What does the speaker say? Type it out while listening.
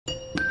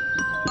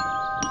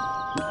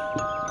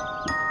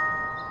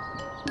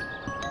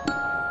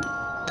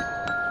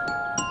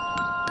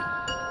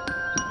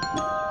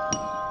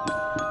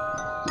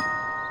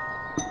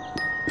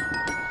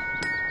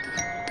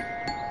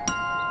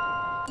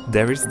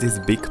There is this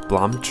big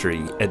plum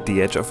tree at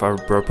the edge of our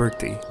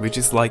property, which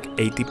is like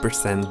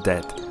 80%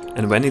 dead.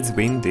 And when it's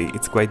windy,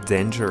 it's quite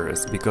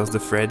dangerous because the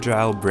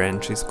fragile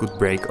branches could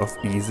break off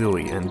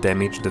easily and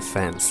damage the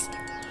fence.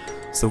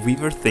 So we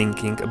were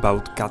thinking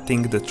about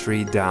cutting the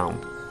tree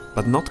down,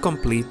 but not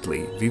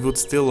completely. We would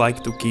still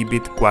like to keep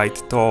it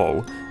quite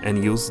tall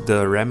and use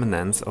the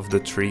remnants of the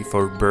tree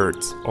for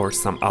birds or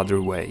some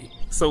other way.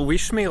 So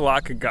wish me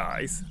luck,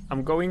 guys.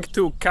 I'm going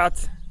to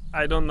cut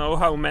I don't know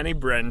how many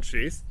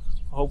branches,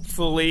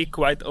 hopefully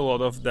quite a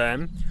lot of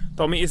them.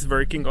 Tommy is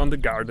working on the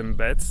garden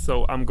bed,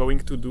 so I'm going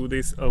to do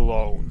this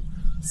alone.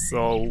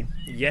 So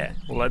yeah,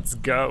 let's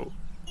go.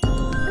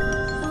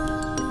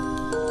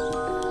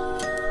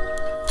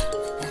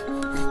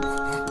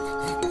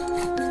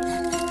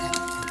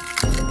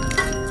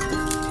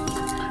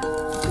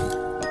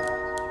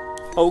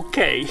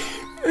 Okay,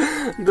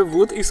 the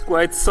wood is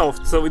quite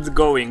soft, so it's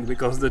going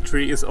because the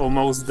tree is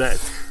almost dead.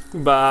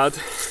 But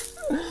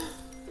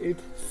it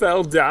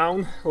fell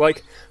down,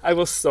 like I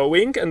was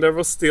sawing and there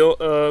was still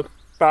a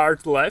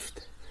part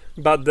left,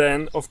 but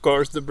then of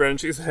course the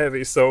branch is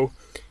heavy, so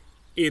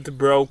it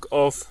broke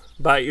off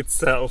by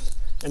itself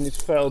and it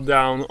fell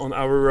down on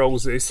our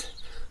roses,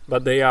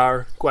 but they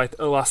are quite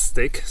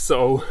elastic,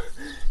 so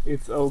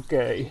it's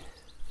okay,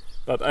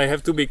 but I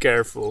have to be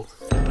careful.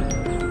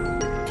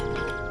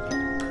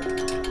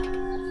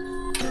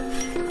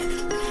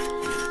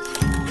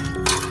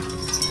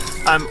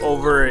 I'm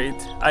over it,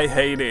 I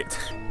hate it.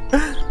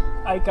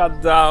 I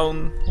cut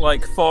down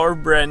like 4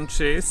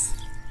 branches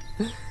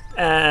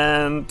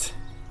and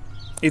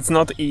it's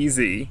not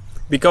easy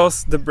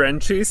because the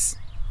branches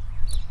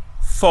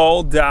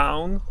fall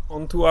down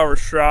onto our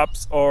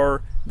shrubs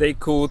or they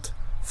could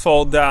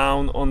fall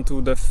down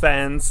onto the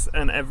fence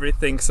and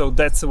everything, so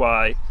that's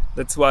why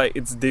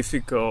it's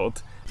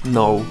difficult.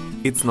 No,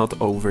 it's not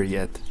over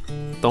yet.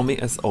 Tommy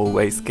as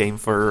always came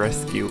for a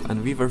rescue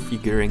and we were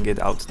figuring it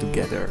out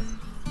together.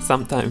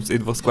 Sometimes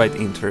it was quite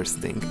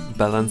interesting,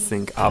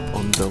 balancing up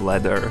on the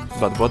ladder,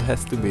 but what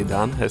has to be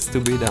done has to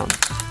be done.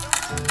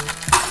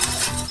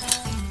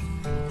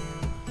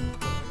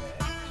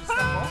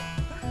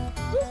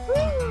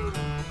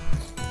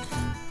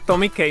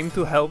 Tommy came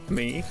to help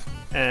me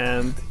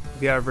and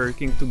we are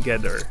working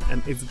together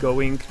and it's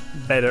going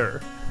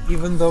better.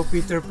 Even though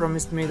Peter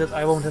promised me that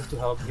I won't have to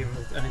help him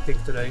with anything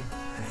today.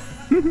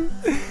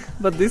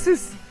 But this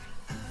is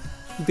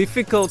a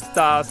difficult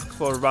task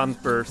for one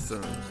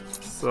person.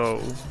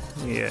 So,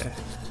 yeah.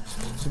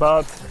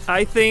 But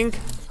I think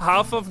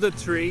half of the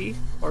tree,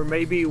 or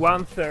maybe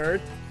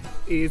 1/3,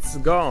 is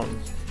gone.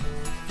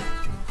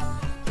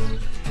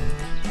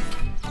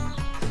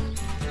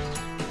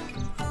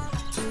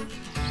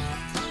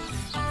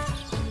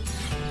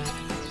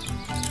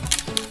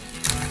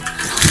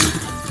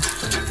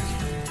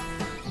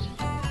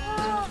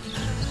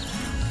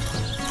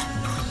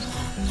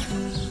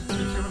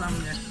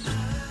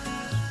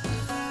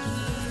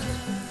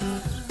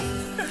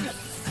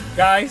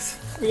 Guys,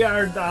 we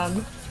are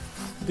done.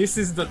 This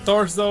is the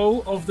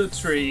torso of the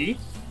tree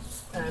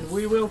and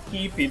we will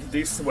keep it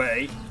this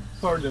way.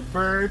 For the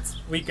birds,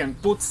 we can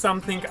put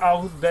something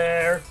out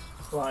there,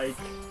 like,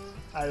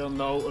 I don't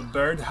know, a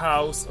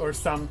birdhouse or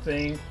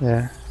something.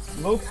 Yeah.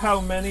 Look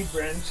how many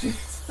branches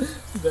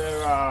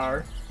there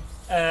are.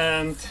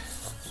 And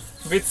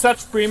with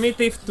such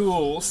primitive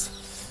tools,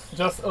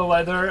 just a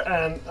ladder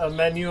and a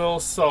manual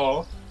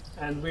saw,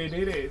 and we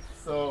did it.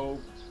 So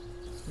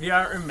we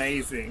are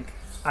amazing.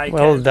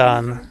 Well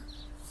done.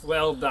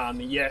 Well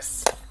done,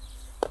 yes.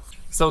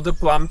 So the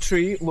plum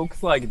tree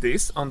looks like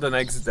this on the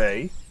next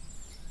day.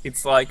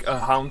 It's like a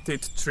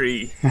haunted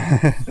tree.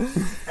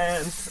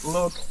 And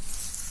look,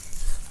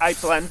 I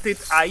planted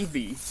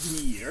ivy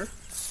here.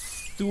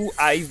 2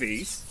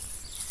 ivies.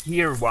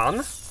 Here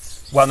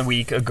one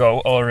week ago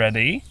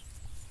already.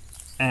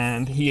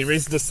 And here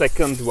is the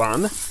second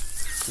one,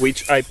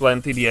 which I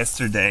planted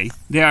yesterday.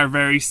 They are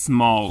very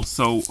small,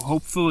 so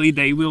hopefully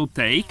they will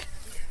take.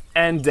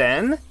 And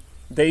then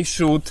they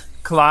should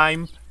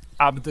climb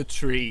up the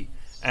tree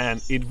and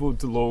it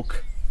would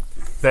look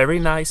very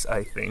nice,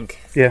 I think.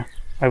 Yeah,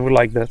 I would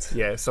like that.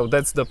 Yeah, so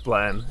that's the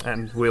plan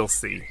and we'll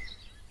see.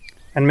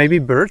 And maybe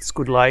birds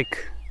could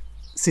like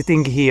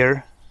sitting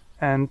here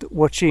and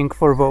watching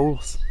for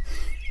voles.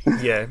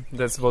 Yeah,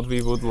 that's what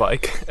we would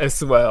like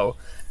as well.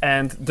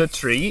 And the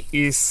tree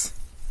is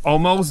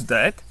almost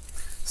dead,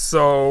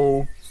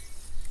 so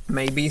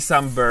maybe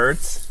some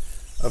birds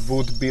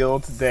would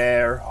build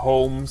their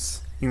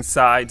homes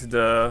inside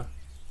the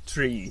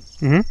tree.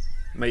 Mm-hmm.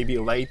 Maybe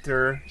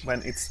later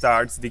when it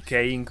starts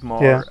decaying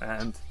more, yeah.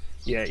 And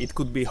yeah, it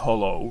could be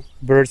hollow.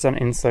 Birds and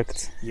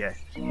insects. Yeah.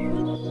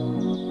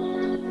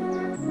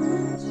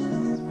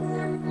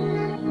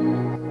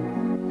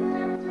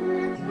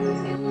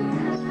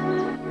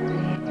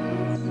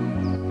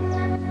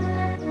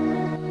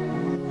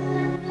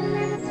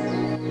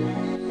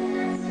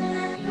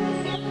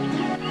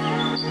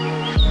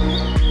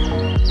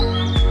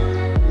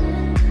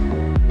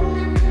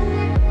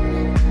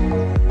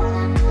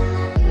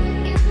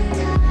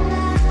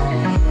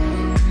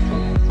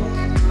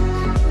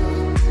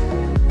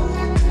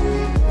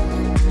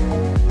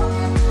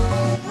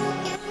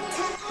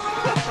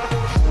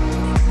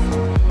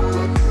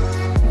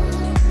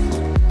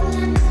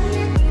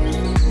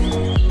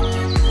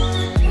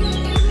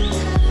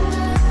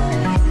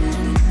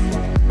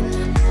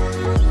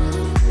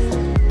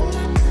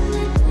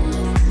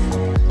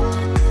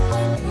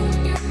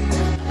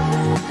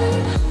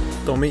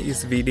 mommy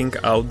is weeding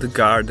out the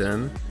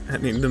garden,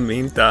 and in the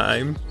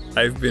meantime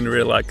I've been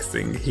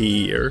relaxing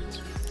here.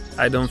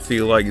 I don't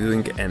feel like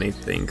doing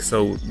anything,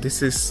 so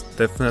this is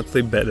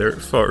definitely better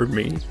for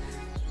me.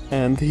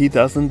 And he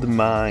doesn't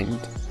mind.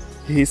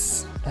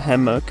 His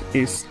hammock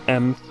is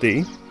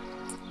empty,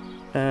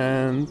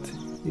 and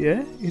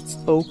yeah, it's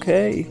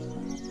okay.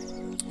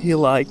 He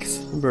likes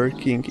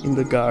working in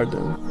the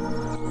garden.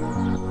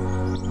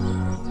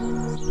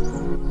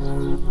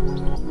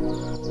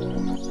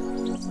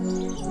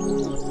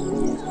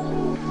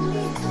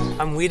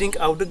 I'm weeding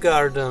out the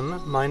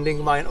garden,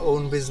 minding my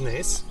own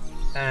business,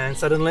 and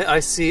suddenly I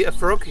see a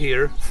frog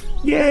here.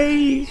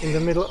 Yay! In the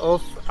middle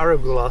of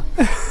arugula.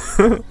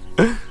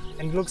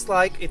 And it looks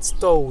like it's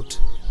toad.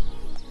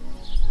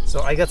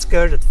 So I got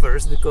scared at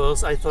first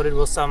because I thought it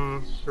was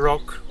some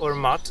rock or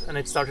mud, and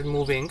it started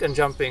moving and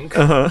jumping.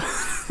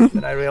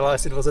 And I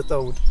realized it was a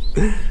toad.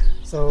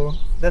 So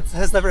that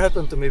has never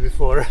happened to me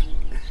before.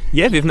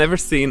 Yeah, we've never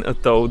seen a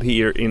toad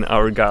here in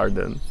our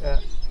garden.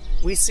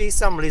 We see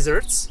some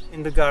lizards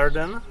in the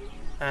garden,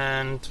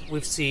 and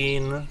we've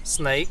seen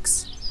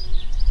snakes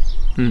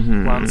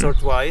once or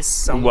twice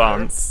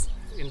somewhere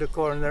in the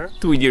corner.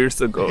 2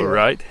 years ago,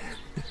 Yeah. right?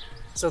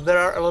 So there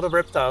are a lot of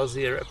reptiles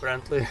here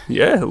apparently.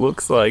 Yeah,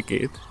 looks like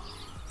it.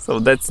 So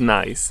that's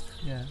nice.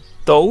 Yeah.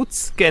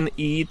 Toads can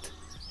eat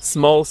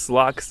small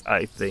slugs,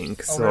 I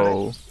think. Oh, So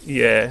really?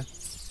 yeah.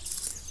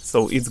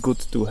 So it's good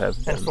to have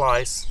them. And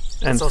flies.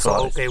 And That's also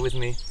flies. okay with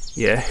me.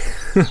 Yeah.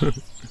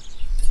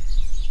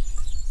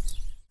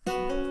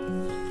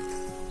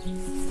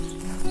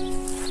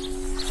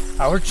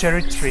 Our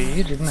cherry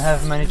tree didn't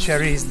have many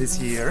cherries this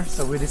year,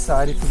 so we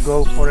decided to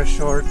go for a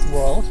short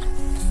walk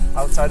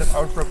outside of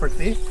our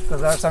property,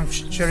 because there are some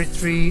cherry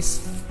trees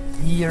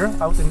here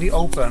out in the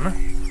open,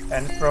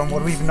 and from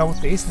what we've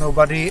noticed,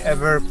 nobody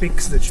ever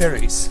picks the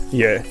cherries,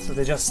 Yeah. so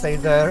they just stay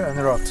there and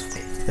rot.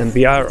 And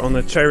we are on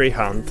a cherry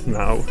hunt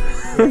now.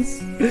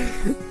 Yes.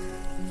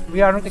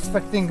 We are not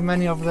expecting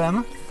many of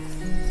them,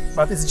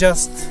 but it's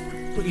just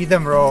to eat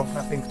them raw,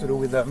 nothing to do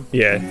with them.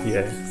 Yeah,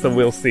 yeah. So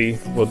we'll see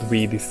what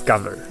we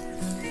discover.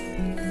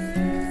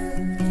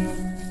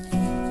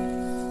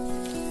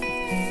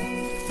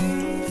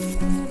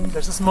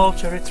 There's a small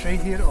cherry tree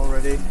here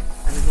already,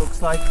 and it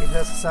looks like it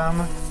has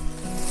some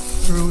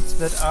fruits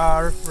that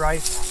are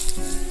ripe.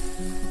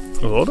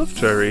 A lot of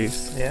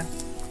cherries. Yeah.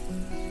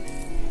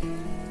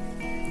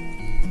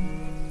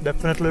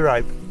 Definitely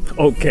ripe.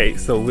 Okay,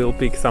 so we'll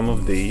pick some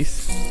of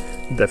these.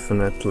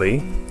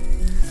 Definitely.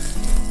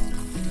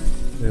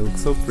 They look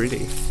so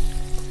pretty.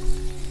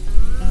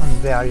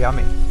 And they are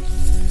yummy.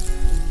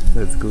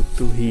 That's good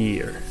to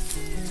hear.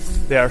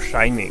 They are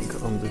shining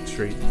on the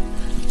tree.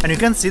 And you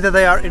can see that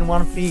they are in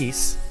one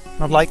piece,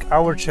 not like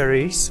our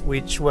cherries,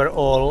 which were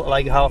all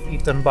like half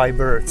eaten by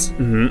birds.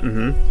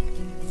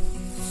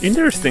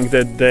 Interesting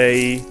that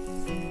they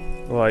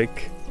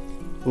like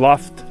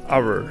loved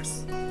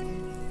ours.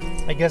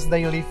 I guess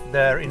they live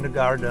there in the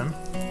garden.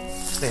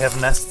 They have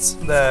nests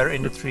there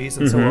in the trees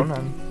and so on.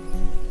 And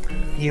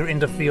here in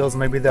the fields,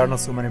 maybe there are not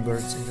so many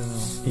birds. I don't know.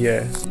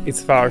 Yeah,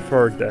 it's far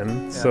for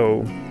them,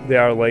 so they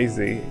are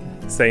lazy,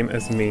 same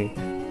as me.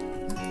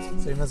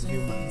 Same as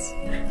humans.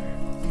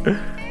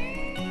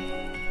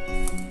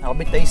 I'll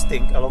be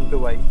tasting along the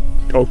way.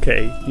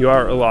 Okay, you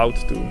are allowed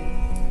to.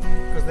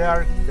 Because they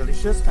are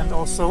delicious, and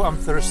also I'm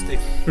thirsty.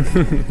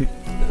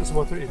 There's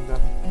water in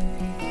them.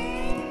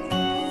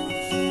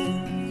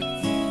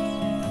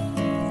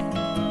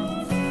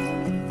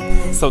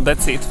 So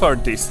that's it for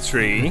this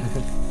tree.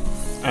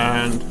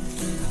 And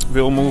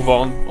we'll move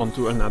on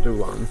to another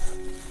one.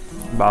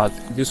 But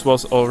this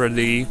was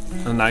already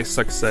a nice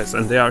success,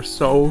 and they are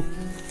so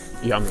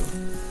yummy.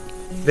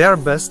 They are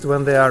best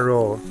when they are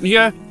raw.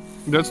 Yeah,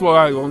 that's what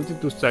I wanted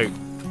to say.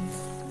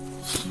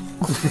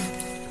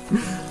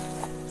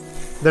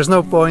 There's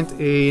no point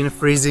in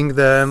freezing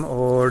them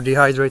or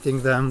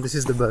dehydrating them. This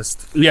is the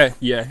best. Yeah,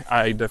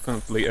 I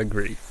definitely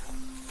agree.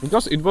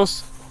 Because it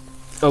was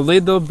a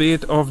little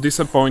bit of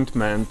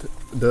disappointment,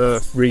 the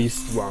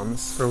freezed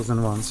ones.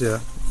 Frozen ones, yeah.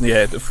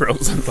 Yeah, the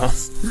frozen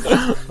ones.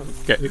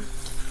 Okay.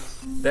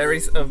 There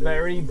is a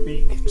very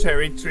big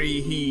cherry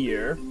tree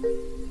here.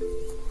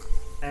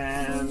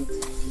 And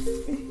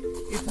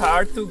it's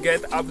hard to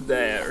get up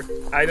there.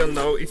 I don't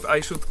know if I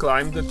should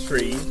climb the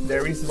tree.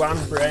 There is one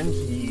branch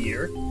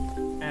here,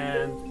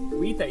 and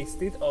we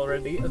tasted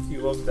already a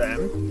few of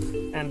them,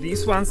 and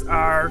these ones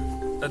are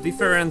a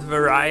different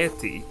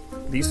variety.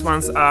 These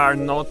ones are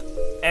not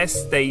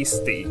as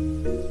tasty.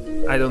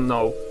 I don't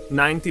know,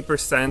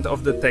 90%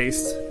 of the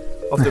taste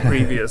of the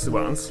previous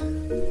ones,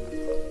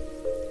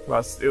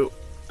 but still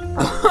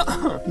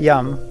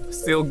Yum.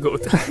 still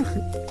good.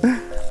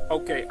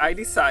 Okay, I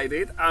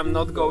decided I'm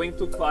not going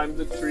to climb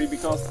the tree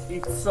because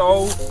it's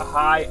so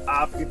high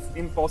up, it's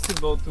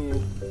impossible to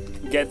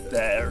get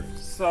there.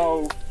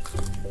 So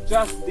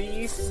just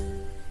these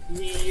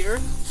here,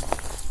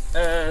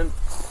 and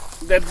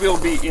that will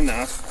be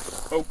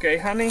enough. Okay,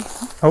 honey?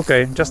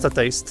 Okay, just a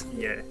taste.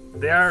 Yeah,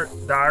 they are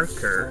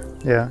darker.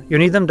 Yeah, you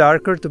need them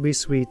darker to be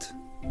sweet.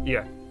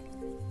 Yeah.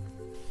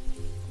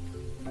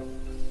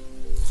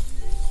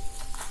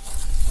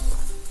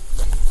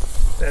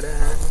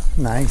 Ta-da!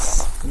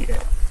 Nice.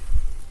 Yeah.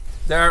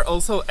 There are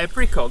also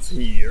apricots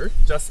here,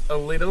 just a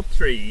little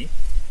tree.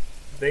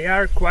 They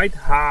are quite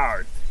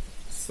hard,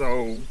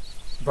 so,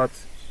 but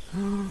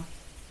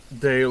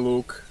they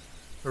look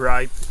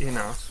ripe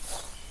enough.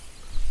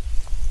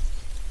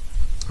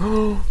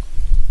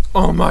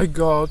 Oh my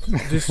god,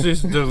 this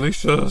is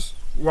delicious!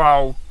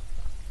 Wow!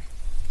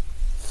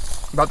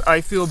 But I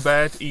feel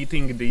bad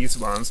eating these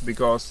ones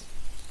because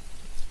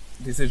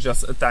this is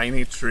just a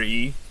tiny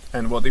tree,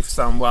 and what if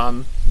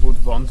someone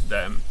would want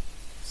them?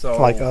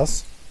 So Like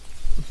us.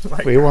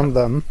 like We want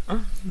them.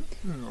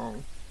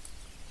 No.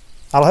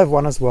 I'll have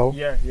one as well.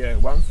 Yeah,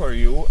 one for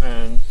you,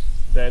 and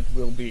that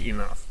will be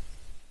enough.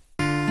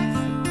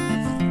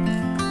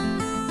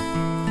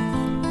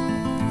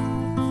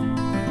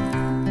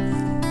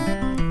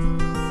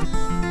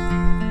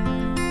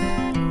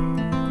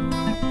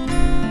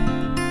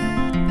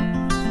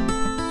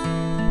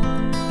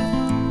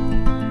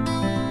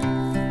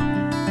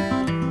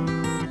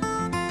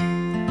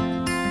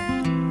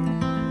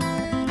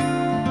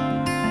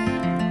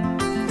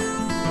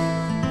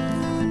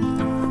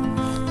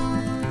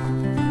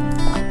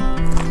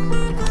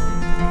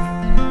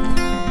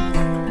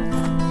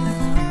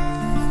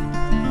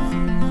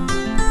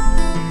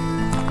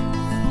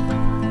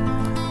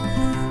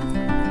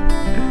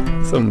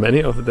 So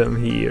many of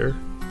them here.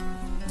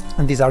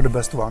 And these are the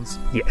best ones.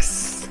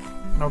 Yes!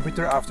 No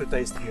bitter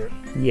aftertaste here.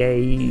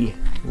 Yay!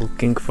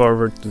 Looking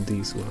forward to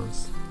these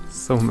ones.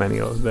 So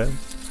many of them.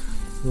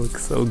 Look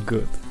so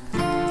good.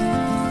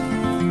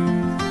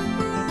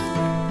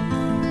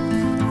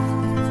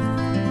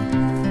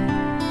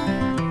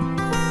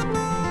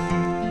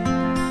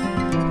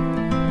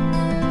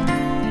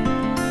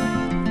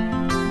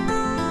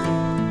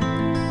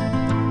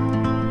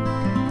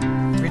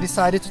 We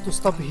decided to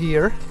stop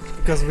here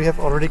because we have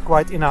already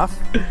quite enough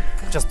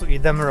just to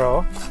eat them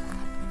raw.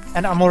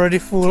 And I'm already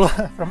full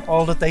from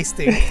all the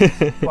tasting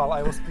while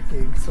I was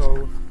picking,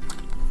 so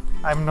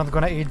I'm not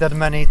gonna eat that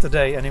many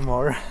today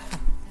anymore.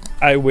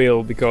 I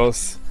will,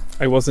 because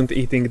I wasn't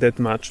eating that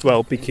much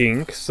while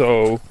picking,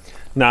 so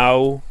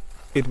now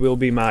it will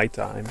be my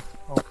time.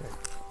 Okay.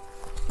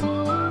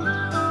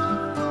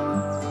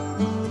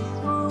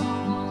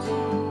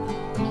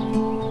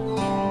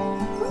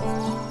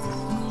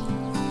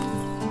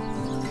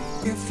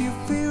 If you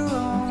feel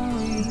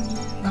lonely,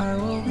 I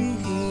will be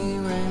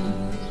here and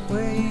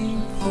wait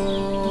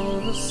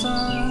for the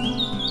sun.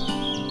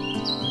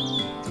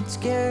 It's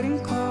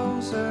getting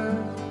closer,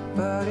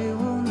 but it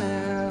will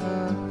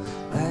never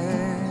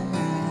let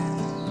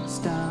us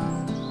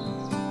down.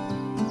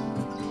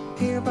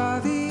 Here by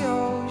the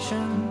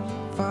ocean,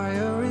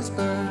 fire is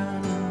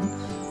burning,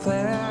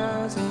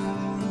 flares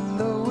in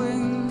the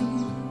wind.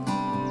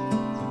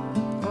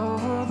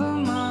 Over the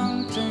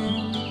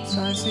mountains,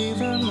 I see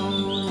the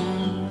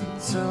moon.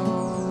 So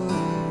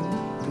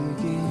it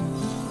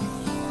begins.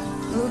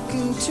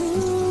 Looking to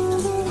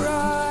the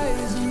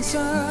rising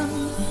sun.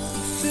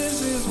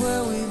 This is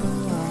where we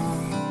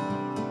belong.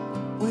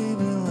 We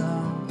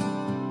belong.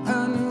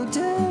 A new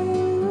day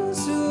will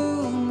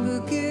soon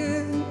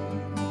begin.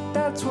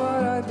 That's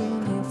what I've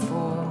been here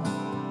for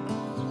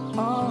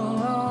all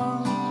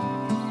along.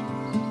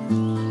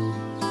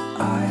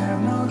 I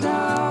have no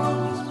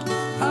doubt.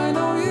 I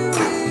know you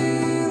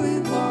really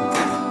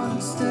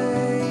want to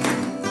stay.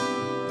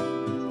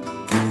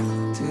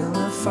 Till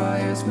the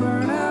fires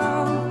burn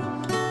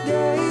out,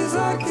 days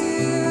like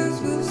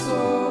this will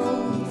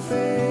slowly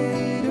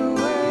fade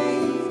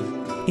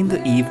away. In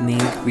the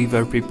evening we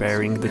were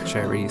preparing the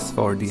cherries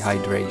for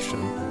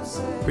dehydration.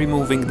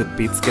 Removing the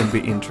pits can be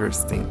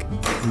interesting,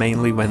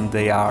 mainly when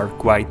they are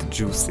quite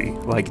juicy,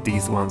 like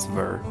these ones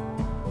were.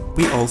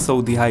 We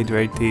also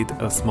dehydrated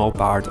a small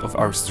part of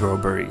our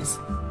strawberries.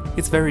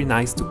 It's very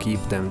nice to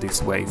keep them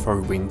this way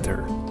for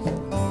winter.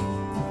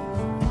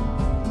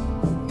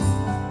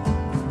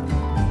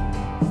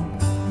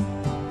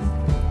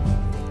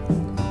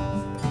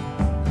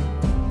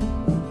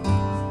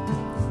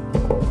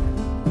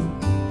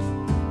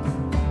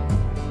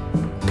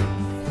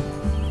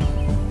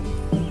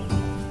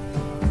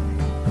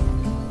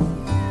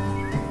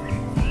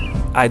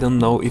 I don't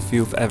know if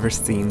you've ever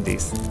seen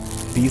this.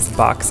 These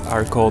bugs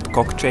are called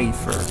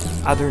cockchafer.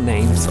 Other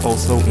names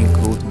also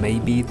include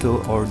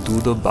maybeetle or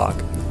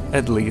doodlebug.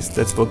 At least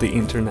that's what the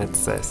internet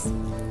says.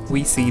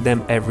 We see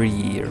them every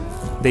year.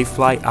 They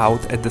fly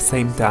out at the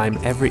same time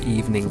every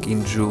evening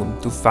in June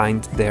to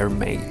find their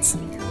mates.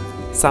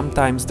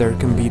 Sometimes there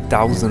can be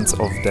thousands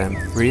of them,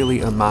 really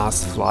a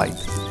mass flight.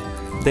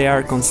 They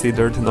are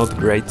considered not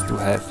great to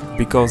have,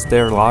 because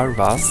their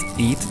larvae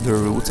eat the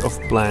roots of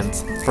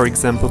plants, for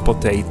example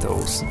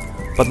potatoes.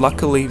 But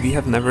luckily we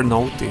have never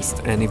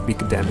noticed any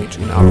big damage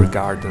in our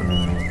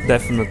garden,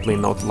 definitely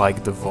not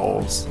like the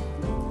voles.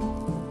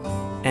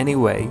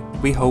 Anyway,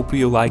 we hope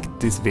you liked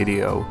this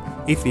video.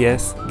 If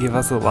yes, give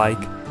us a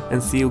like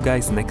and see you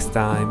guys next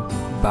time.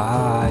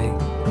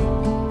 Bye!